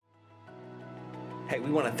Hey, we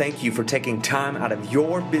want to thank you for taking time out of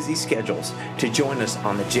your busy schedules to join us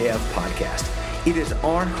on the JF Podcast. It is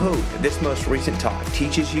our hope that this most recent talk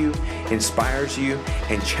teaches you, inspires you,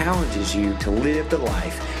 and challenges you to live the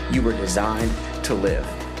life you were designed to live.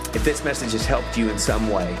 If this message has helped you in some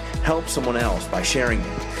way, help someone else by sharing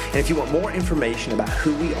it. And if you want more information about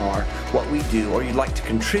who we are, what we do, or you'd like to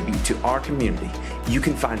contribute to our community, you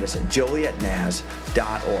can find us at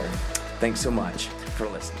jolietnaz.org. Thanks so much for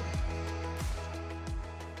listening.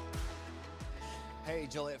 Hey,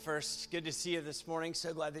 Joliet First. Good to see you this morning.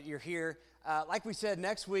 So glad that you're here. Like we said,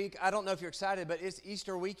 next week, I don't know if you're excited, but it's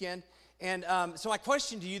Easter weekend. And so my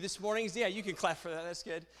question to you this morning is, yeah, you can clap for that. That's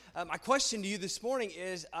good. My question to you this morning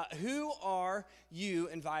is, who are you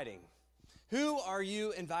inviting? Who are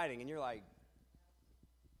you inviting? And you're like,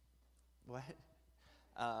 what?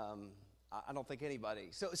 I don't think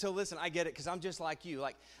anybody. So listen, I get it, because I'm just like you.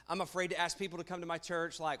 Like, I'm afraid to ask people to come to my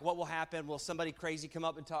church. Like, what will happen? Will somebody crazy come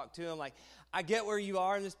up and talk to them? Like, I get where you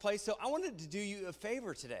are in this place. So I wanted to do you a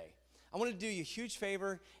favor today. I wanted to do you a huge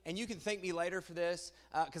favor, and you can thank me later for this,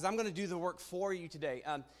 because I'm going to do the work for you today.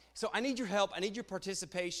 So I need your help. I need your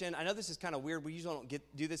participation. I know this is kind of weird. We usually don't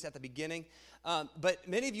do this at the beginning, but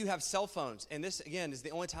many of you have cell phones, and this, again, is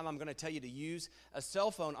the only time I'm going to tell you to use a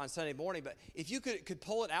cell phone on Sunday morning. But if you could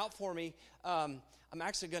pull it out for me, I'm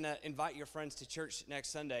actually going to invite your friends to church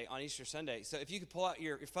next Sunday, on Easter Sunday. So if you could pull out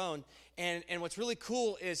your phone, and what's really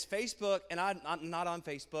cool is Facebook, and I'm not on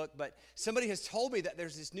Facebook, but somebody has told me that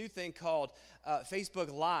there's this new thing called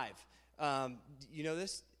Facebook Live. You know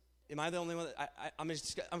this? Am I the only one that I'm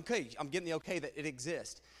okay? I'm getting the okay that it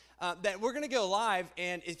exists. That we're going to go live,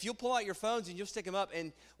 and if you'll pull out your phones and you'll stick them up,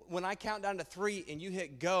 and when I count down to 3 and you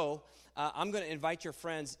hit go, I'm going to invite your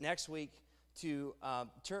friends next week to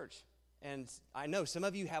church. And I know some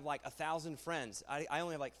of you have like 1,000 friends. I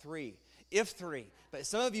only have like 3, if 3. But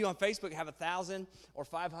some of you on Facebook have 1,000 or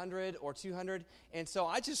 500 or 200. And so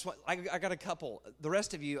I got a couple. The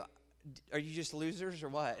rest of you, are you just losers or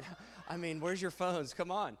what? I mean, where's your phones?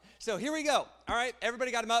 Come on. So here we go. All right,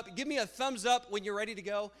 everybody got them up. Give me a thumbs up when you're ready to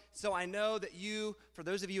go, so I know that you, for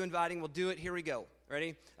those of you inviting, will do it. Here we go.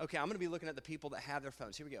 Ready? Okay, I'm going to be looking at the people that have their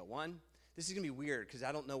phones. Here we go. 1. This is going to be weird because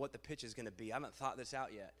I don't know what the pitch is going to be. I haven't thought this out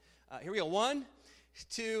yet. Here we go. 1,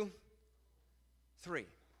 2, 3.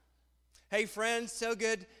 Hey, friends, so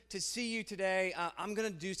good to see you today. I'm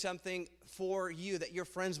going to do something for you that your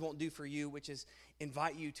friends won't do for you, which is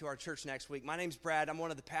invite you to our church next week. My name's Brad. I'm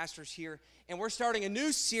one of the pastors here, and we're starting a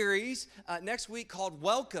new series next week called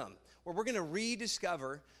Welcome, where we're going to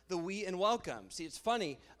rediscover the we in welcome. See, it's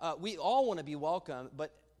funny. We all want to be welcome,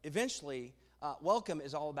 but eventually, welcome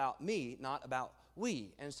is all about me, not about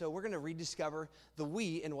we. And so we're going to rediscover the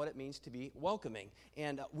we and what it means to be welcoming.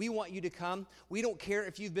 And we want you to come. We don't care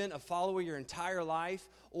if you've been a follower your entire life,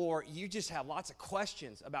 or you just have lots of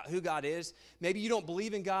questions about who God is. Maybe you don't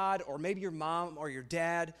believe in God, or maybe your mom or your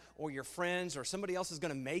dad or your friends or somebody else is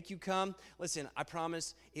going to make you come. Listen, I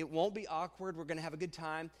promise it won't be awkward. We're going to have a good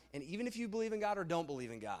time. And even if you believe in God or don't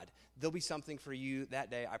believe in God, there'll be something for you that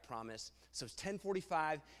day, I promise. So it's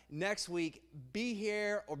 10:45 next week. Be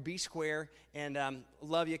here or be square. And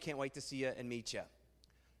love you. Can't wait to see you and meet you.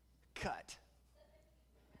 Cut.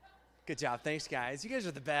 Good job. Thanks, guys. You guys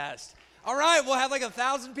are the best. All right, we'll have like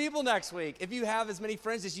 1,000 people next week, if you have as many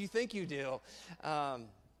friends as you think you do.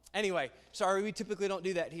 Anyway, sorry, we typically don't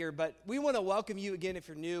do that here, but we want to welcome you again if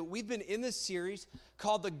you're new. We've been in this series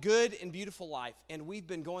called The Good and Beautiful Life, and we've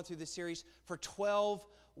been going through this series for 12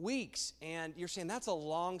 weeks. And you're saying that's a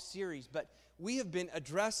long series, but we have been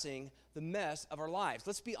addressing the mess of our lives.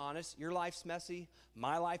 Let's be honest, your life's messy,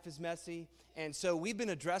 my life is messy, and so we've been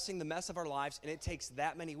addressing the mess of our lives, and it takes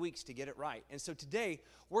that many weeks to get it right. And so today,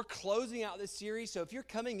 we're closing out this series. So if you're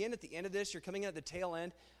coming in at the end of this, you're coming in at the tail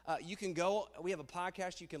end, you can go, we have a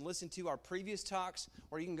podcast, you can listen to our previous talks,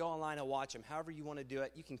 or you can go online and watch them. However you want to do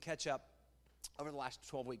it, you can catch up over the last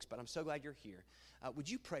 12 weeks, but I'm so glad you're here. Would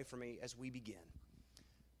you pray for me as we begin?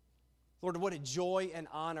 Lord, what a joy and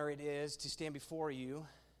honor it is to stand before you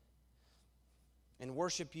and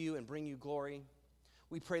worship you and bring you glory.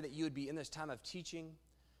 We pray that you would be in this time of teaching,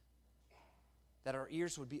 that our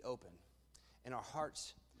ears would be open and our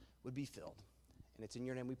hearts would be filled. And it's in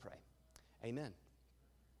your name we pray. Amen.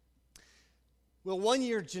 Well, one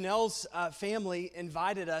year, Janelle's family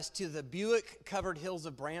invited us to the Buick-covered hills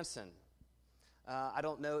of Branson. I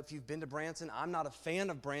don't know if you've been to Branson. I'm not a fan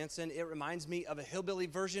of Branson. It reminds me of a hillbilly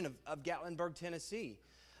version of Gatlinburg, Tennessee.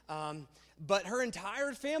 But her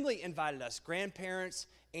entire family invited us, grandparents,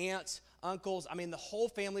 aunts, uncles. I mean, the whole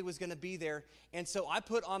family was going to be there. And so I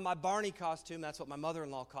put on my Barney costume. That's what my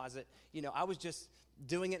mother-in-law calls it. You know, I was just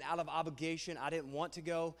doing it out of obligation. I didn't want to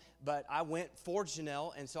go, but I went for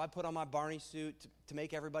Janelle, and so I put on my Barney suit to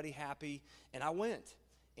make everybody happy, and I went.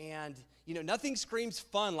 And, nothing screams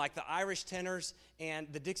fun like the Irish Tenors and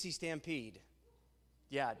the Dixie Stampede.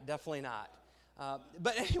 Yeah, definitely not.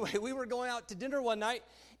 But anyway, we were going out to dinner one night,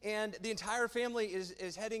 and the entire family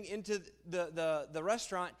is heading into the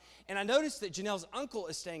restaurant, and I noticed that Janelle's uncle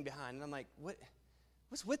is staying behind, and I'm like,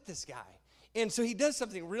 what's with this guy? And so he does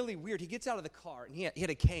something really weird. He gets out of the car, and he had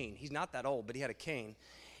a cane. He's not that old, but he had a cane.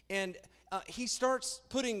 And he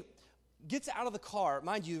gets out of the car.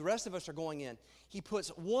 Mind you, the rest of us are going in. He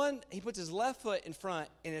puts his left foot in front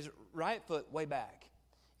and his right foot way back,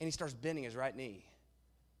 and he starts bending his right knee.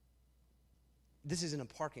 This is in a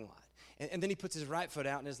parking lot. And then he puts his right foot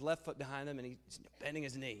out and his left foot behind him, and he's bending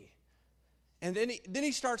his knee. And then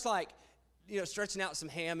he starts stretching out some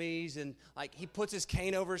hammies, and he puts his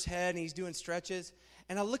cane over his head and he's doing stretches.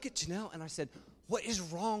 And I look at Janelle and I said, "What is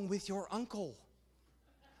wrong with your uncle?"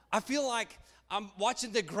 I feel like I'm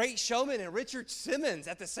watching The Great Showman and Richard Simmons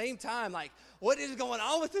at the same time. What is going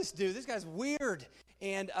on with this dude? This guy's weird.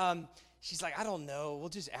 And she's like, "I don't know. We'll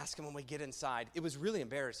just ask him when we get inside." It was really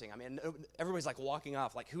embarrassing. I mean, everybody's walking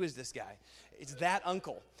off, who is this guy? It's that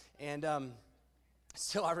uncle. And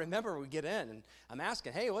so I remember we get in, and I'm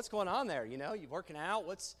asking, "Hey, what's going on there? You working out?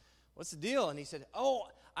 What's the deal?" And he said, "Oh,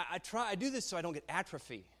 I do this so I don't get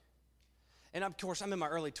atrophy." And of course, I'm in my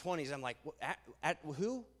early 20s. I'm like,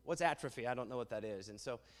 who? What's atrophy? I don't know what that is. And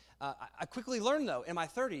so I quickly learned, though, in my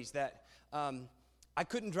 30s that I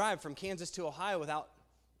couldn't drive from Kansas to Ohio without,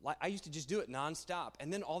 I used to just do it nonstop.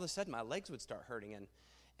 And then all of a sudden, my legs would start hurting.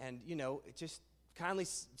 And it just finally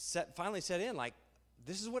set in,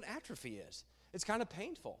 this is what atrophy is. It's kind of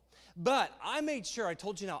painful. But I made sure, I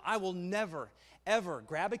told Janelle, I will never, ever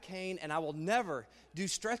grab a cane, and I will never do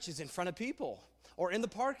stretches in front of people or in the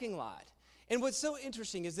parking lot. And what's so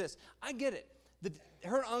interesting is this. I get it.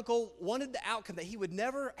 Her uncle wanted the outcome that he would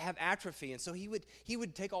never have atrophy, and so he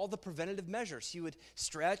would take all the preventative measures. He would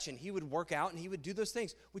stretch, and he would work out, and he would do those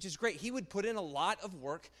things, which is great. He would put in a lot of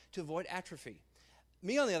work to avoid atrophy.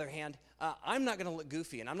 Me, on the other hand, I'm not going to look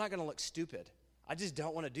goofy, and I'm not going to look stupid. I just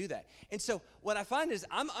don't want to do that. And so what I find is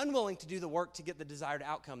I'm unwilling to do the work to get the desired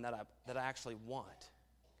outcome that I actually want.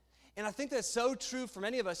 And I think that's so true for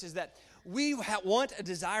many of us, is that we want a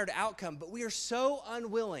desired outcome, but we are so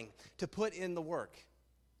unwilling to put in the work.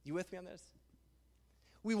 You with me on this?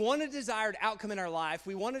 We want a desired outcome in our life.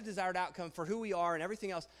 We want a desired outcome for who we are and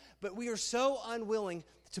everything else, but we are so unwilling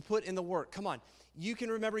to put in the work. Come on. You can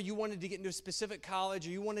remember you wanted to get into a specific college,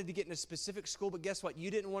 or you wanted to get into a specific school, but guess what?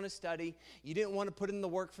 You didn't want to study. You didn't want to put in the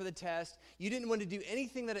work for the test. You didn't want to do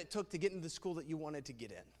anything that it took to get into the school that you wanted to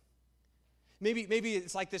get in. Maybe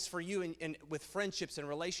it's like this for you and with friendships and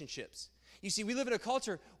relationships. You see, we live in a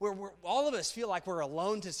culture where all of us feel like we're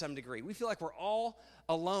alone to some degree. We feel like we're all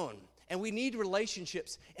alone, and we need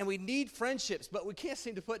relationships, and we need friendships, but we can't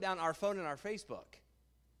seem to put down our phone and our Facebook.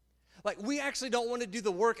 We actually don't want to do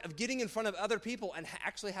the work of getting in front of other people and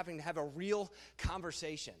actually having to have a real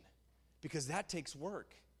conversation, because that takes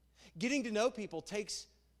work. Getting to know people takes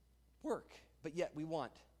work, but yet we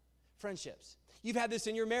want friendships. You've had this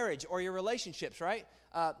in your marriage or your relationships, right?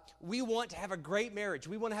 We want to have a great marriage.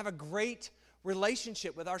 We want to have a great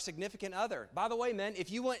relationship with our significant other. By the way, men,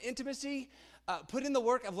 if you want intimacy, put in the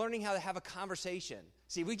work of learning how to have a conversation.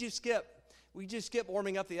 See, we just skip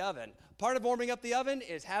warming up the oven. Part of warming up the oven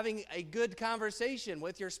is having a good conversation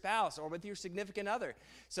with your spouse or with your significant other.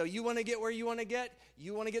 So you want to get where you want to get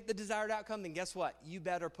the desired outcome, then guess what? You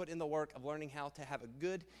better put in the work of learning how to have a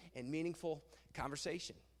good and meaningful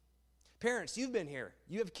conversation. Parents, you've been here.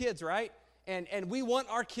 You have kids, right? And we want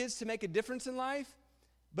our kids to make a difference in life,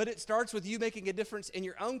 but it starts with you making a difference in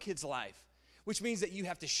your own kid's life, which means that you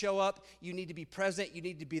have to show up, you need to be present, you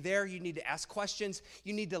need to be there, you need to ask questions,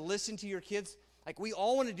 you need to listen to your kids. We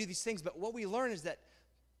all want to do these things, but what we learn is that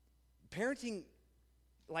parenting,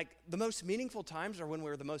 the most meaningful times are when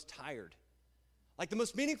we're the most tired. The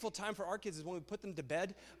most meaningful time for our kids is when we put them to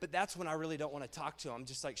bed, but that's when I really don't want to talk to them. I'm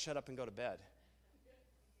just shut up and go to bed.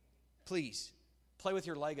 Please, play with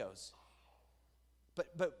your Legos.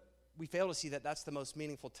 But we fail to see that that's the most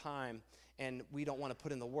meaningful time, and we don't want to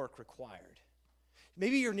put in the work required.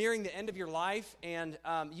 Maybe you're nearing the end of your life, and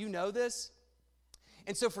you know this.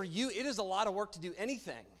 And so for you, it is a lot of work to do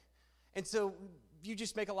anything. And so you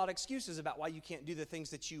just make a lot of excuses about why you can't do the things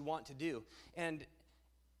that you want to do. And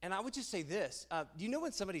I would just say this. Do you know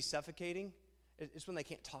when somebody's suffocating? It's when they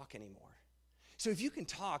can't talk anymore. So if you can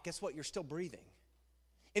talk, guess what? You're still breathing.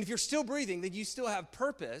 And if you're still breathing, then you still have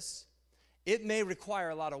purpose. It may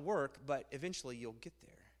require a lot of work, but eventually you'll get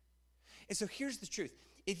there. And so here's the truth.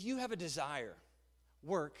 If you have a desire,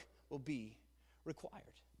 work will be required.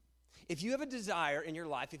 If you have a desire in your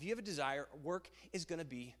life, work is going to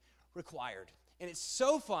be required. And it's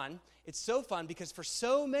so fun because for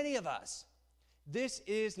so many of us, this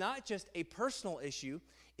is not just a personal issue,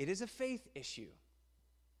 it is a faith issue.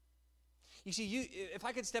 You see, if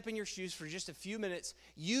I could step in your shoes for just a few minutes,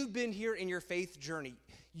 you've been here in your faith journey.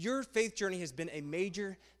 Your faith journey has been a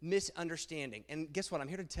major misunderstanding. And guess what? I'm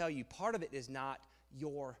here to tell you, part of it is not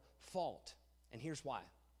your fault. And here's why.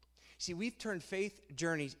 See, we've turned faith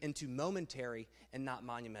journeys into momentary and not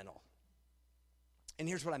monumental. And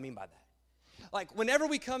here's what I mean by that. Like, whenever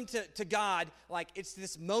we come to God, like, it's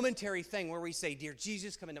this momentary thing where we say, "Dear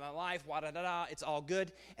Jesus, come into my life, wah-da-da-da, it's all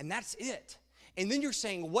good," and that's it. And then you're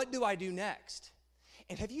saying, "What do I do next?"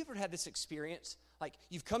 And have you ever had this experience? Like,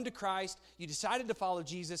 you've come to Christ, you decided to follow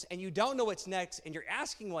Jesus, and you don't know what's next, and you're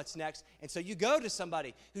asking what's next, and so you go to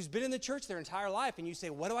somebody who's been in the church their entire life, and you say,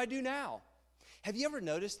 "What do I do now?" Have you ever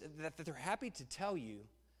noticed that they're happy to tell you,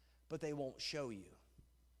 but they won't show you?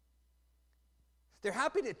 They're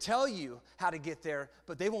happy to tell you how to get there,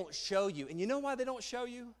 but they won't show you. And you know why they don't show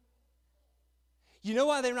you? You know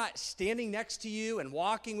why they're not standing next to you and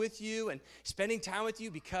walking with you and spending time with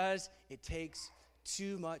you? Because it takes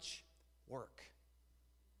too much work.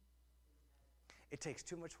 It takes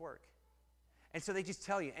too much work. And so they just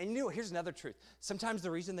tell you. And you know, here's another truth. Sometimes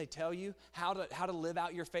the reason they tell you how to live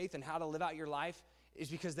out your faith and how to live out your life is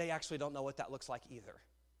because they actually don't know what that looks like either.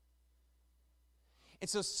 And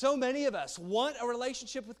so many of us want a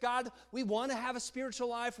relationship with God. We want to have a spiritual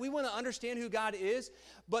life. We want to understand who God is.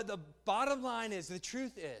 But the bottom line is, the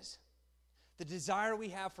truth is, the desire we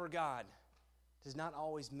have for God does not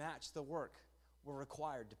always match the work we're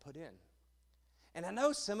required to put in. And I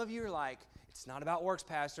know some of you are like, "It's not about works,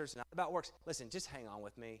 Pastor. It's not about works." Listen, just hang on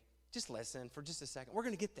with me. Just listen for just a second. We're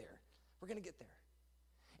going to get there. We're going to get there.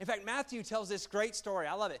 In fact, Matthew tells this great story.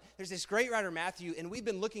 I love it. There's this great writer, Matthew, and we've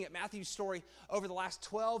been looking at Matthew's story over the last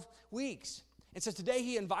 12 weeks. And so today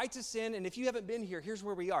he invites us in, and if you haven't been here, here's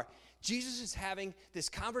where we are. Jesus is having this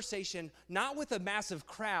conversation, not with a massive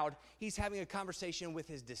crowd. He's having a conversation with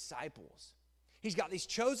his disciples. He's got these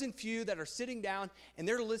chosen few that are sitting down, and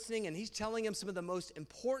they're listening, and he's telling them some of the most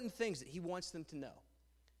important things that he wants them to know.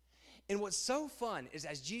 And what's so fun is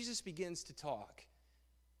as Jesus begins to talk,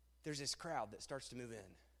 there's this crowd that starts to move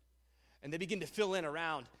in. And they begin to fill in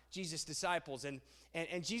around Jesus' disciples. And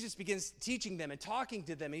Jesus begins teaching them and talking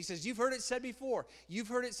to them. And he says, "You've heard it said before. You've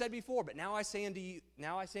heard it said before. But now I say unto you,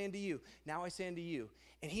 now I say unto you, now I say unto you."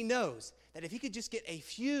 And he knows that if he could just get a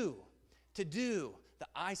few to do the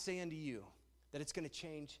 "I say unto you," that it's going to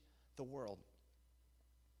change the world.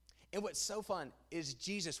 And what's so fun is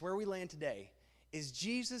Jesus, where we land today, is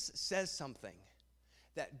Jesus says something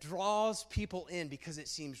that draws people in because it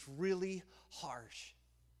seems really harsh.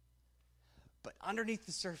 But underneath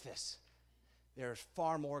the surface, there's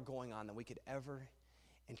far more going on than we could ever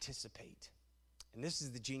anticipate. And this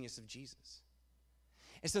is the genius of Jesus.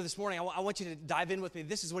 And so this morning, I want you to dive in with me.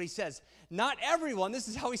 This is what he says. Not everyone, this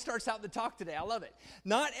is how he starts out the talk today. I love it.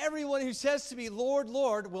 "Not everyone who says to me, 'Lord,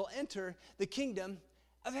 Lord,' will enter the kingdom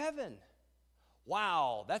of heaven."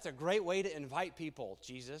 Wow, that's a great way to invite people,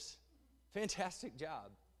 Jesus. Fantastic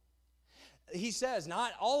job. He says,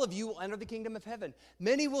 "Not all of you will enter the kingdom of heaven.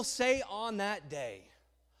 Many will say on that day,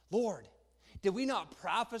 'Lord, did we not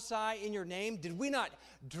prophesy in your name? Did we not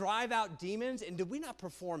drive out demons? And did we not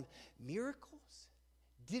perform miracles?'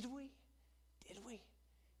 Did we? Did we?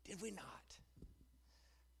 Did we not?"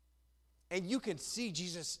 And you can see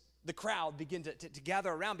Jesus, the crowd, begin to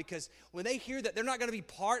gather around, because when they hear that they're not going to be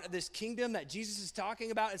part of this kingdom that Jesus is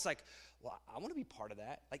talking about, it's like, well, I want to be part of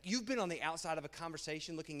that. Like, you've been on the outside of a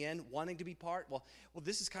conversation looking in, wanting to be part. Well,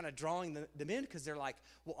 this is kind of drawing them in, because they're like,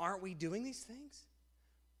 well, aren't we doing these things?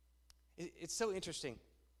 It's so interesting.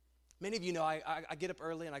 Many of you know I get up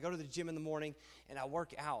early and I go to the gym in the morning and I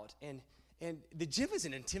work out. And the gym is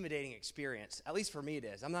an intimidating experience. At least for me it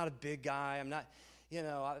is. I'm not a big guy. I'm not,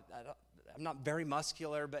 I'm not very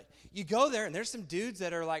muscular, but you go there and there's some dudes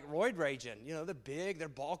that are like roid raging. They're big, they're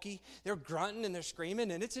bulky, they're grunting and they're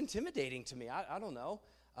screaming, and it's intimidating to me. I don't know.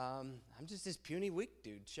 I'm just this puny, weak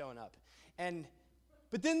dude showing up.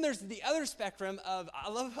 But then there's the other spectrum of, I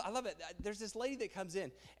love it. There's this lady that comes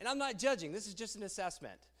in, and I'm not judging. This is just an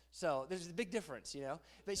assessment. So there's a big difference,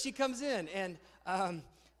 But she comes in, and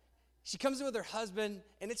she comes in with her husband,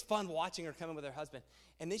 and it's fun watching her come in with her husband.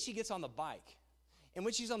 And then she gets on the bike. And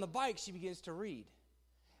when she's on the bike, she begins to read.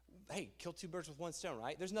 Hey, kill two birds with one stone,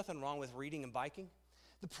 right? There's nothing wrong with reading and biking.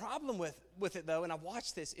 The problem with it, though, and I've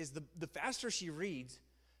watched this, is the faster she reads,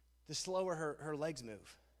 the slower her legs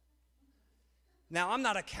move. Now, I'm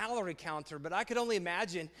not a calorie counter, but I could only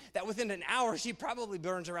imagine that within an hour, she probably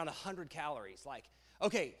burns around 100 calories. Like,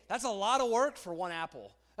 okay, that's a lot of work for one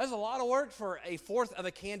apple. That's a lot of work for a fourth of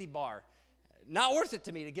a candy bar. Not worth it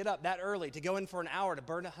to me to get up that early, to go in for an hour, to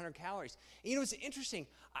burn 100 calories. And, it's interesting.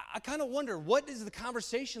 I kind of wonder, what is the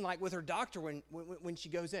conversation like with her doctor when she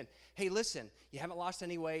goes in? Hey, listen, you haven't lost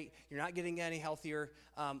any weight. You're not getting any healthier.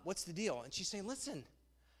 What's the deal? And she's saying, listen,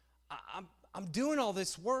 I'm doing all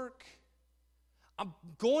this work. I'm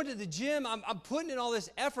going to the gym. I'm putting in all this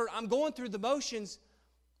effort. I'm going through the motions.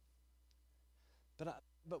 But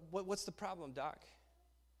what's the problem, Doc?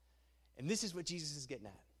 And this is what Jesus is getting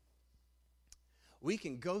at. We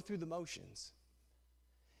can go through the motions,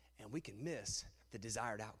 and we can miss the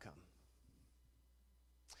desired outcome.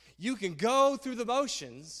 You can go through the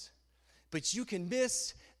motions, but you can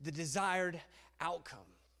miss the desired outcome.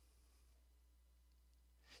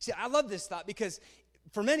 See, I love this thought because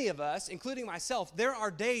for many of us, including myself, there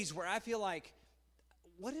are days where I feel like,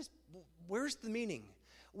 where's the meaning?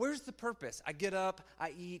 Where's the purpose? I get up,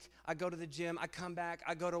 I eat, I go to the gym, I come back,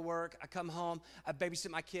 I go to work, I come home, I babysit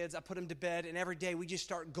my kids, I put them to bed, and every day we just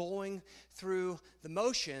start going through the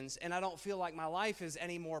motions, and I don't feel like my life is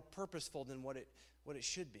any more purposeful than what it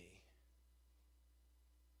should be.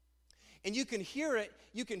 And you can hear it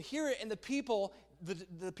in the people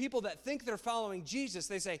that think they're following Jesus.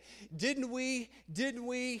 They say, didn't we?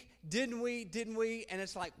 And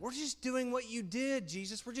it's like, we're just doing what you did,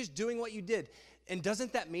 Jesus. We're just doing what you did. And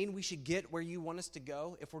doesn't that mean we should get where you want us to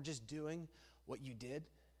go if we're just doing what you did?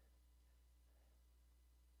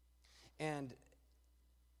 And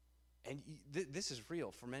this is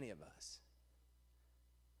real for many of us.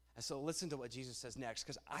 And so listen to what Jesus says next,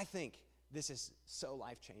 because I think this is so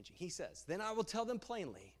life-changing. He says, then I will tell them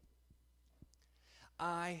plainly,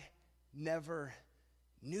 I never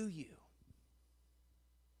knew you.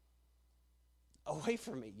 Away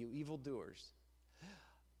from me, you evildoers.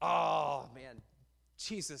 Oh, man.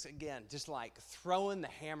 Jesus, again, just like throwing the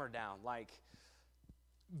hammer down, like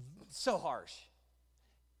so harsh.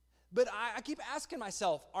 But I keep asking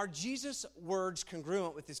myself, are Jesus' words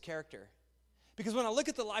congruent with his character? Because when I look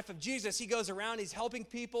at the life of Jesus, he goes around, he's helping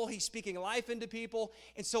people, he's speaking life into people.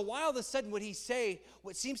 And so why all of a sudden would he say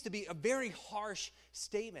what seems to be a very harsh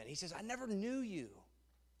statement? He says, I never knew you.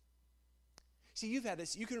 See, you've had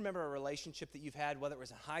this. You can remember a relationship that you've had, whether it was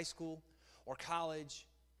in high school or college,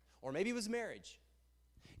 or maybe it was marriage.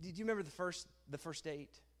 Did you remember the first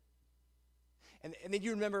date? And then you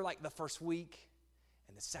remember like the first week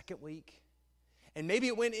and the second week. And maybe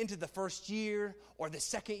it went into the first year or the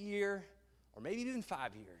second year or maybe even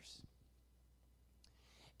 5 years.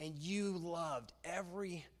 And you loved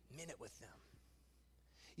every minute with them.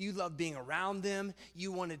 You loved being around them.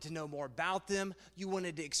 You wanted to know more about them. You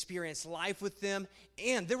wanted to experience life with them.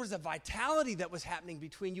 And there was a vitality that was happening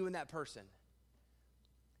between you and that person.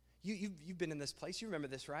 You've been in this place. You remember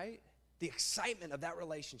this, right? The excitement of that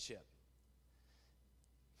relationship.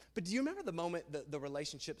 But do you remember the moment the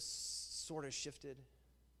relationship sort of shifted?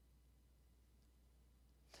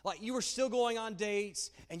 Like you were still going on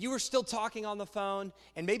dates, and you were still talking on the phone,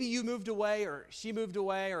 and maybe you moved away, or she moved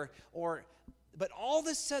away, but all of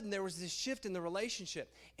a sudden there was this shift in the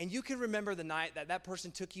relationship, and you can remember the night that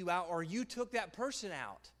person took you out, or you took that person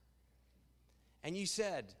out, and you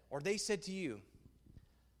said, or they said to you,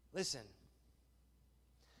 listen,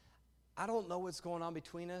 I don't know what's going on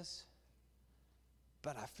between us,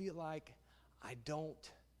 but I feel like I don't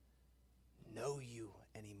know you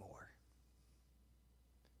anymore.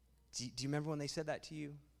 Do you remember when they said that to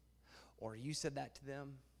you? Or you said that to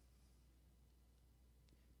them?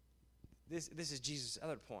 This is Jesus'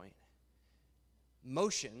 other point.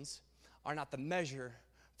 Motions are not the measure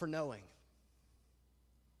for knowing.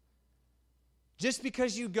 Just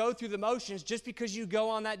because you go through the motions, just because you go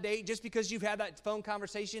on that date, just because you've had that phone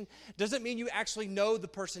conversation, doesn't mean you actually know the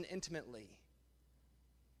person intimately.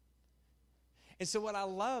 And so what I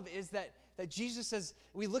love is that Jesus says,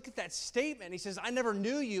 we look at that statement, he says, I never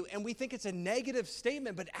knew you, and we think it's a negative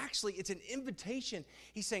statement, but actually it's an invitation.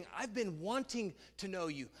 He's saying, I've been wanting to know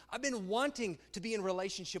you. I've been wanting to be in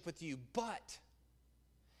relationship with you, but...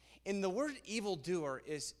 And the word evildoer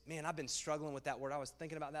is, man, I've been struggling with that word. I was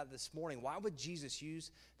thinking about that this morning. Why would Jesus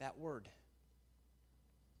use that word?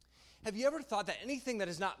 Have you ever thought that anything that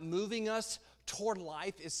is not moving us toward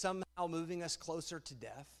life is somehow moving us closer to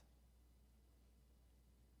death?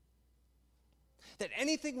 That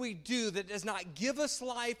anything we do that does not give us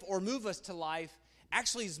life or move us to life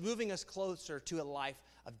actually is moving us closer to a life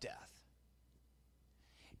of death.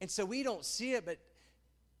 And so we don't see it, but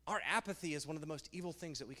our apathy is one of the most evil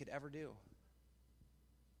things that we could ever do.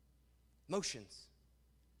 Motions.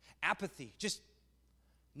 Apathy. Just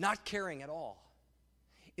not caring at all,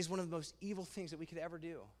 is one of the most evil things that we could ever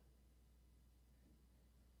do.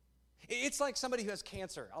 It's like somebody who has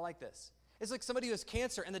cancer. I like this. It's like somebody who has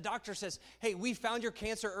cancer and the doctor says, hey, we found your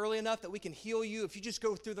cancer early enough that we can heal you. If you just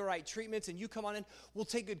go through the right treatments and you come on in, we'll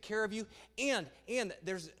take good care of you. And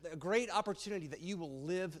there's a great opportunity that you will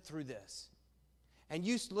live through this. And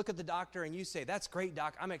you look at the doctor and you say, that's great,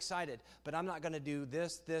 doc, I'm excited, but I'm not going to do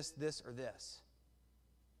this, or this.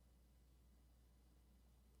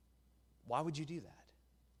 Why would you do that?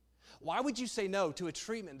 Why would you say no to a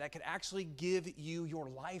treatment that could actually give you your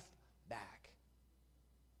life back?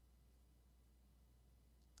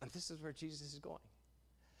 And this is where Jesus is going.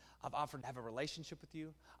 I've offered to have a relationship with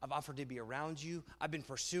you. I've offered to be around you. I've been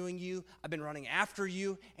pursuing you. I've been running after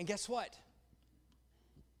you. And guess what?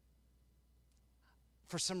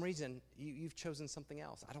 For some reason, you've chosen something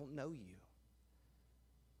else. I don't know you.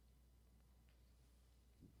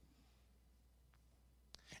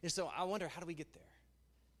 And so I wonder, how do we get there?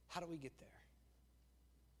 How do we get there?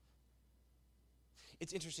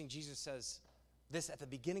 It's interesting, Jesus says this at the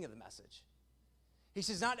beginning of the message. He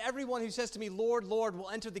says, not everyone who says to me, Lord, Lord, will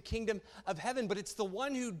enter the kingdom of heaven, but it's the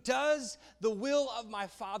one who does the will of my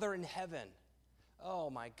Father in heaven. Oh,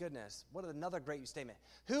 my goodness. What another great statement.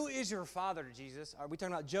 Who is your father, Jesus? Are we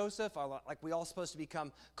talking about Joseph? Are like we all supposed to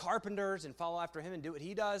become carpenters and follow after him and do what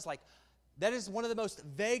he does? Like, that is one of the most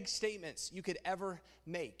vague statements you could ever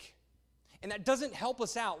make. And that doesn't help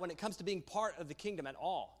us out when it comes to being part of the kingdom at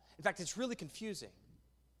all. In fact, it's really confusing.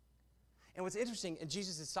 And what's interesting, and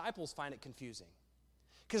Jesus' disciples find it confusing.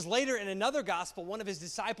 Because later in another gospel, one of his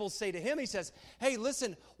disciples say to him, he says, hey,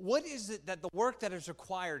 listen, what is it that the work that is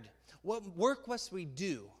required, what work must we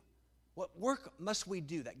do? What work must we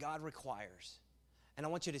do that God requires? And I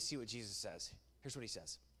want you to see what Jesus says. Here's what he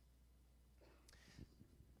says.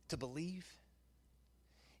 To believe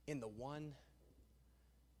in the one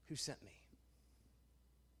who sent me.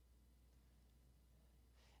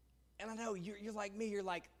 And I know you're like me, you're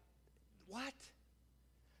like, what?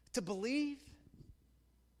 To believe?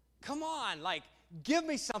 Come on, like, give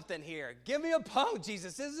me something here. Give me a poke,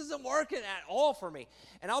 Jesus. This isn't working at all for me.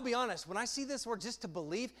 And I'll be honest, when I see this word just to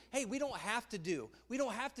believe, hey, we don't have to do. We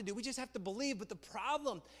just have to believe. But the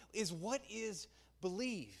problem is, what is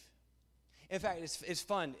believe? In fact, it's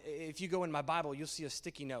fun. If you go in my Bible, you'll see a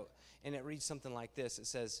sticky note, and it reads something like this. It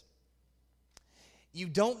says, you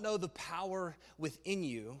don't know the power within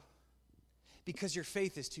you because your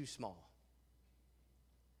faith is too small.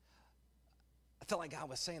 I felt like God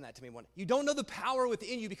was saying that to me one. You don't know the power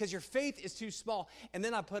within you because your faith is too small. And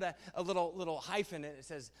then I put a little hyphen in it. It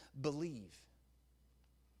says, believe.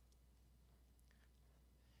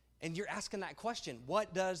 And you're asking that question.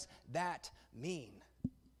 What does that mean?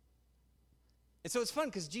 And so it's fun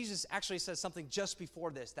because Jesus actually says something just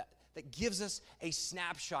before this that gives us a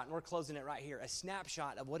snapshot. And we're closing it right here. A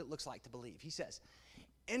snapshot of what it looks like to believe. He says,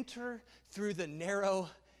 enter through the narrow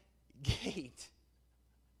gate.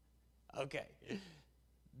 Okay,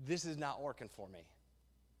 this is not working for me.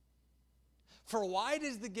 For wide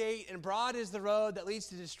is the gate and broad is the road that leads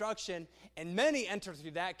to destruction, and many enter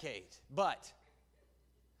through that gate. But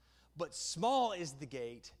small is the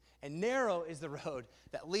gate and narrow is the road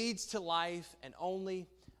that leads to life, and only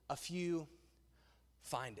a few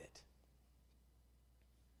find it.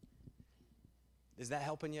 Is that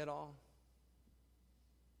helping you at all?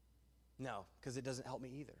 No, because it doesn't help me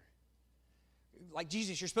either. Like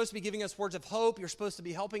Jesus, you're supposed to be giving us words of hope. You're supposed to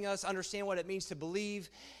be helping us understand what it means to believe.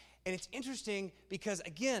 And it's interesting because,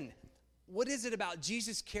 again, what is it about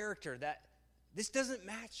Jesus' character that this doesn't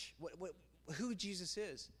match who Jesus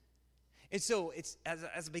is? And so it's as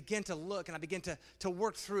I begin to look and I begin to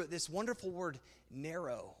work through it, this wonderful word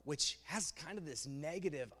narrow, which has kind of this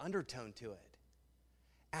negative undertone to it,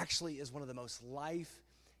 actually is one of the most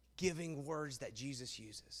life-giving words that Jesus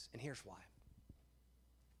uses. And here's why.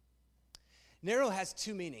 Narrow has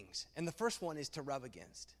two meanings, and the first one is to rub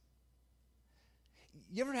against.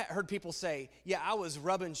 You ever heard people say, yeah, I was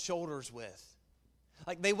rubbing shoulders with?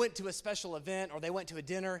 Like they went to a special event or they went to a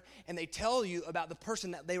dinner, and they tell you about the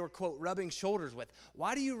person that they were, quote, rubbing shoulders with.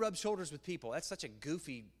 Why do you rub shoulders with people? That's a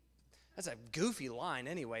goofy line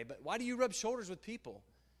anyway, but why do you rub shoulders with people?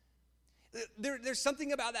 There's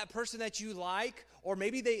something about that person that you like, or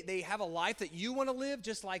maybe they have a life that you want to live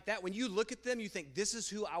just like that. When you look at them, you think, this is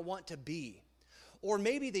who I want to be. Or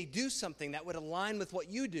maybe they do something that would align with what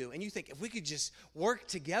you do, and you think, if we could just work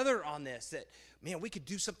together on this, that, man, we could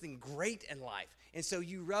do something great in life. And so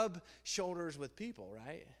you rub shoulders with people,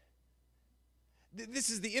 right?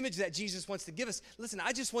 This is the image that Jesus wants to give us. Listen,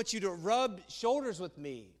 I just want you to rub shoulders with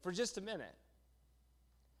me for just a minute.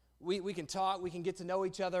 We can talk, we can get to know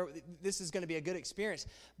each other. This is going to be a good experience.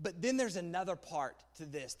 But then there's another part to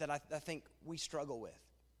this that I think we struggle with.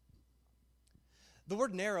 The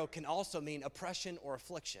word narrow can also mean oppression or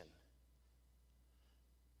affliction.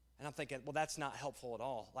 And I'm thinking, well, that's not helpful at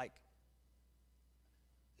all. Like,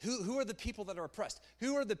 who are the people that are oppressed?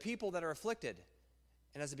 Who are the people that are afflicted?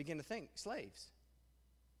 And as I begin to think, slaves.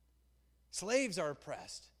 Slaves are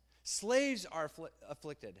oppressed. Slaves are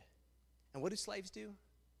afflicted. And what do slaves do?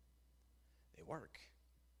 They work.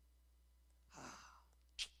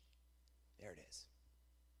 There it is.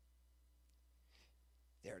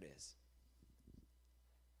 There it is.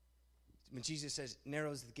 When Jesus says,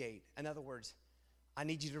 narrow is the gate, in other words, I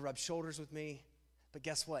need you to rub shoulders with me, but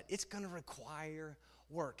guess what? It's going to require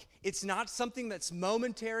work. It's not something that's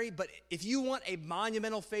momentary, but if you want a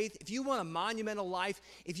monumental faith, if you want a monumental life,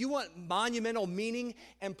 if you want monumental meaning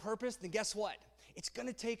and purpose, then guess what? It's going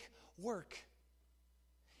to take work.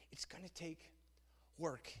 It's going to take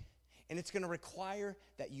work. And it's going to require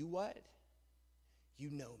that you what? You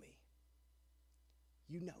know me.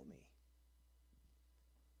 You know me.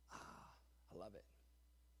 I love it.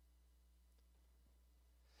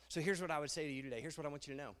 So here's what I would say to you today. Here's what I want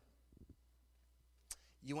you to know.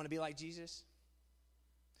 You want to be like Jesus?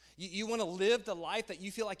 You want to live the life that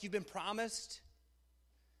you feel like you've been promised?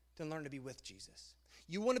 Then learn to be with Jesus.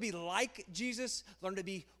 You want to be like Jesus? Learn to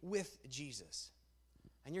be with Jesus.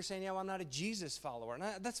 And you're saying, yeah, well, I'm not a Jesus follower. And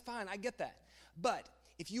that's fine. I get that. But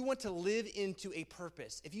if you want to live into a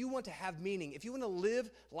purpose, if you want to have meaning, if you want to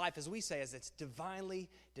live life, as we say, as it's divinely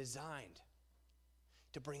designed,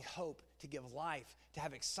 to bring hope, to give life, to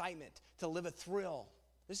have excitement, to live a thrill,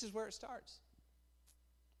 this is where it starts.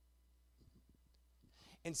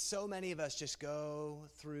 And so many of us just go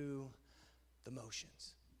through the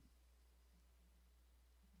motions.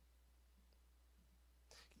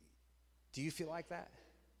 Do you feel like that?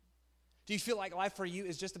 Do you feel like life for you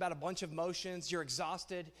is just about a bunch of motions? You're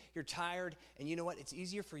exhausted, you're tired, and you know what? It's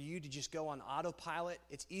easier for you to just go on autopilot.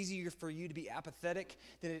 It's easier for you to be apathetic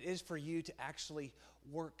than it is for you to actually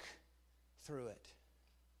work through it.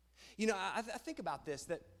 You know, I think about this,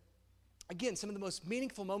 that again, some of the most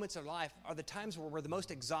meaningful moments of life are the times where we're the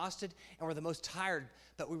most exhausted and we're the most tired,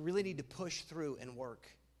 but we really need to push through and work.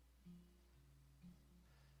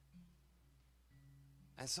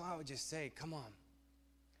 And so I would just say, come on.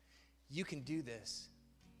 You can do this.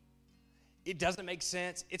 It doesn't make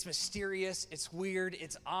sense. It's mysterious. It's weird.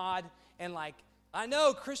 It's odd. And like, I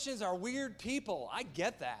know Christians are weird people. I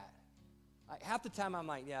get that. Like, half the time I'm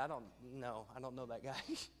like, yeah, I don't know that guy.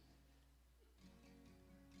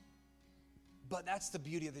 But that's the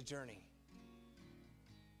beauty of the journey,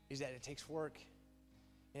 is that it takes work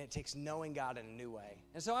and it takes knowing God in a new way.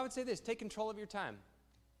 And so I would say this, take control of your time.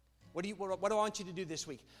 What do I want you to do this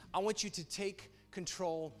week? I want you to take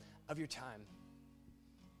control of your time.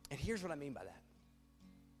 And here's what I mean by that.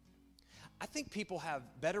 I think people have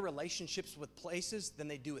better relationships with places than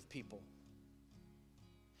they do with people.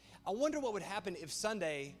 I wonder what would happen if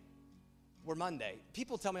Sunday were Monday.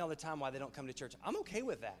 People tell me all the time why they don't come to church. I'm okay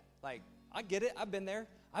with that. Like, I get it. I've been there.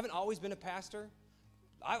 I haven't always been a pastor.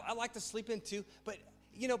 I like to sleep in too. But,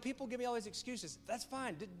 you know, people give me all these excuses. That's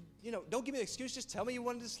fine. Don't give me an excuse. Just tell me you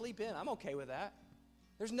wanted to sleep in. I'm okay with that.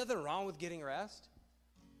 There's nothing wrong with getting rest.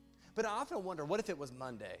 But I often wonder, what if it was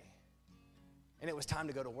Monday and it was time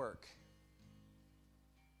to go to work?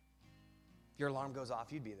 Your alarm goes off,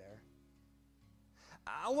 you'd be there.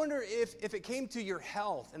 I wonder if it came to your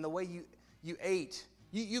health and the way you ate,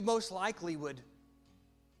 you most likely would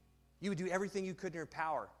do everything you could in your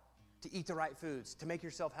power to eat the right foods, to make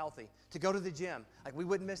yourself healthy, to go to the gym. Like, we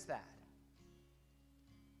wouldn't miss that.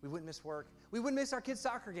 We wouldn't miss work. We wouldn't miss our kids'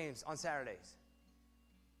 soccer games on Saturdays.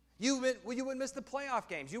 You wouldn't miss the playoff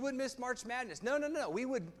games. You wouldn't miss March Madness. No. We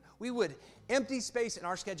would empty space in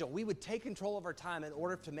our schedule. We would take control of our time in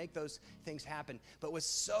order to make those things happen. But what's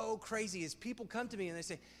so crazy is people come to me and they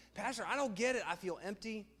say, Pastor, I don't get it. I feel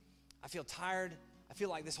empty. I feel tired. I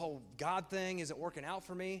feel like this whole God thing isn't working out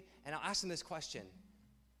for me. And I'll ask them this question.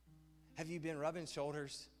 Have you been rubbing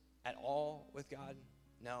shoulders at all with God?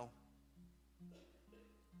 No.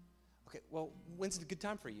 Okay, well, when's a good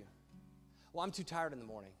time for you? Well, I'm too tired in the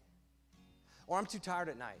morning. Or I'm too tired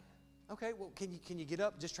at night. Okay, well, can you get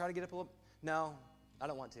up? Just try to get up a little. No, I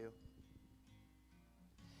don't want to.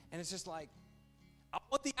 And it's just like, I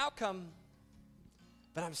want the outcome,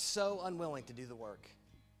 but I'm so unwilling to do the work.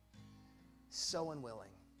 So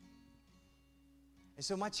unwilling. And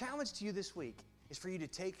so my challenge to you this week is for you to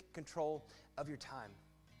take control of your time.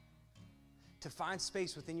 To find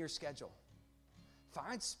space within your schedule.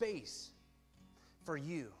 Find space for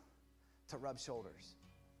you to rub shoulders.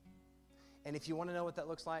 And if you want to know what that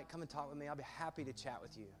looks like, come and talk with me. I'll be happy to chat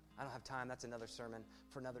with you. I don't have time. That's another sermon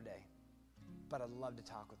for another day. But I'd love to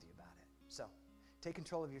talk with you about it. So take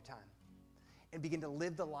control of your time and begin to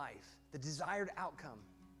live the life, the desired outcome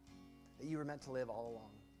that you were meant to live all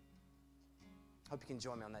along. Hope you can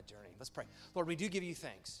join me on that journey. Let's pray. Lord, we do give you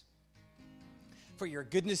thanks for your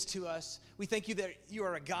goodness to us. We thank you that you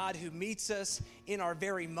are a God who meets us in our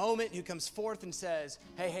very moment, who comes forth and says,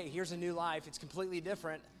 hey, here's a new life. It's completely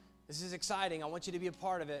different. This is exciting. I want you to be a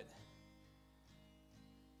part of it.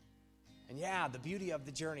 And yeah, the beauty of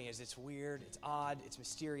the journey is it's weird, it's odd, it's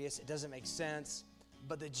mysterious, it doesn't make sense.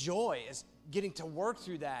 But the joy is getting to work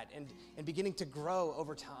through that and beginning to grow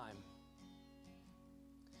over time.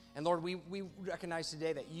 And Lord, we recognize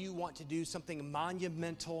today that you want to do something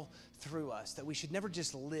monumental through us, that we should never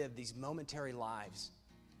just live these momentary lives,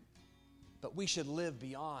 but we should live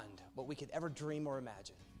beyond what we could ever dream or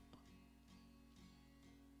imagine.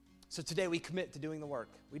 So today we commit to doing the work.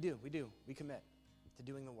 We do. We commit to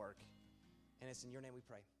doing the work. And it's in your name we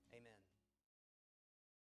pray. Amen.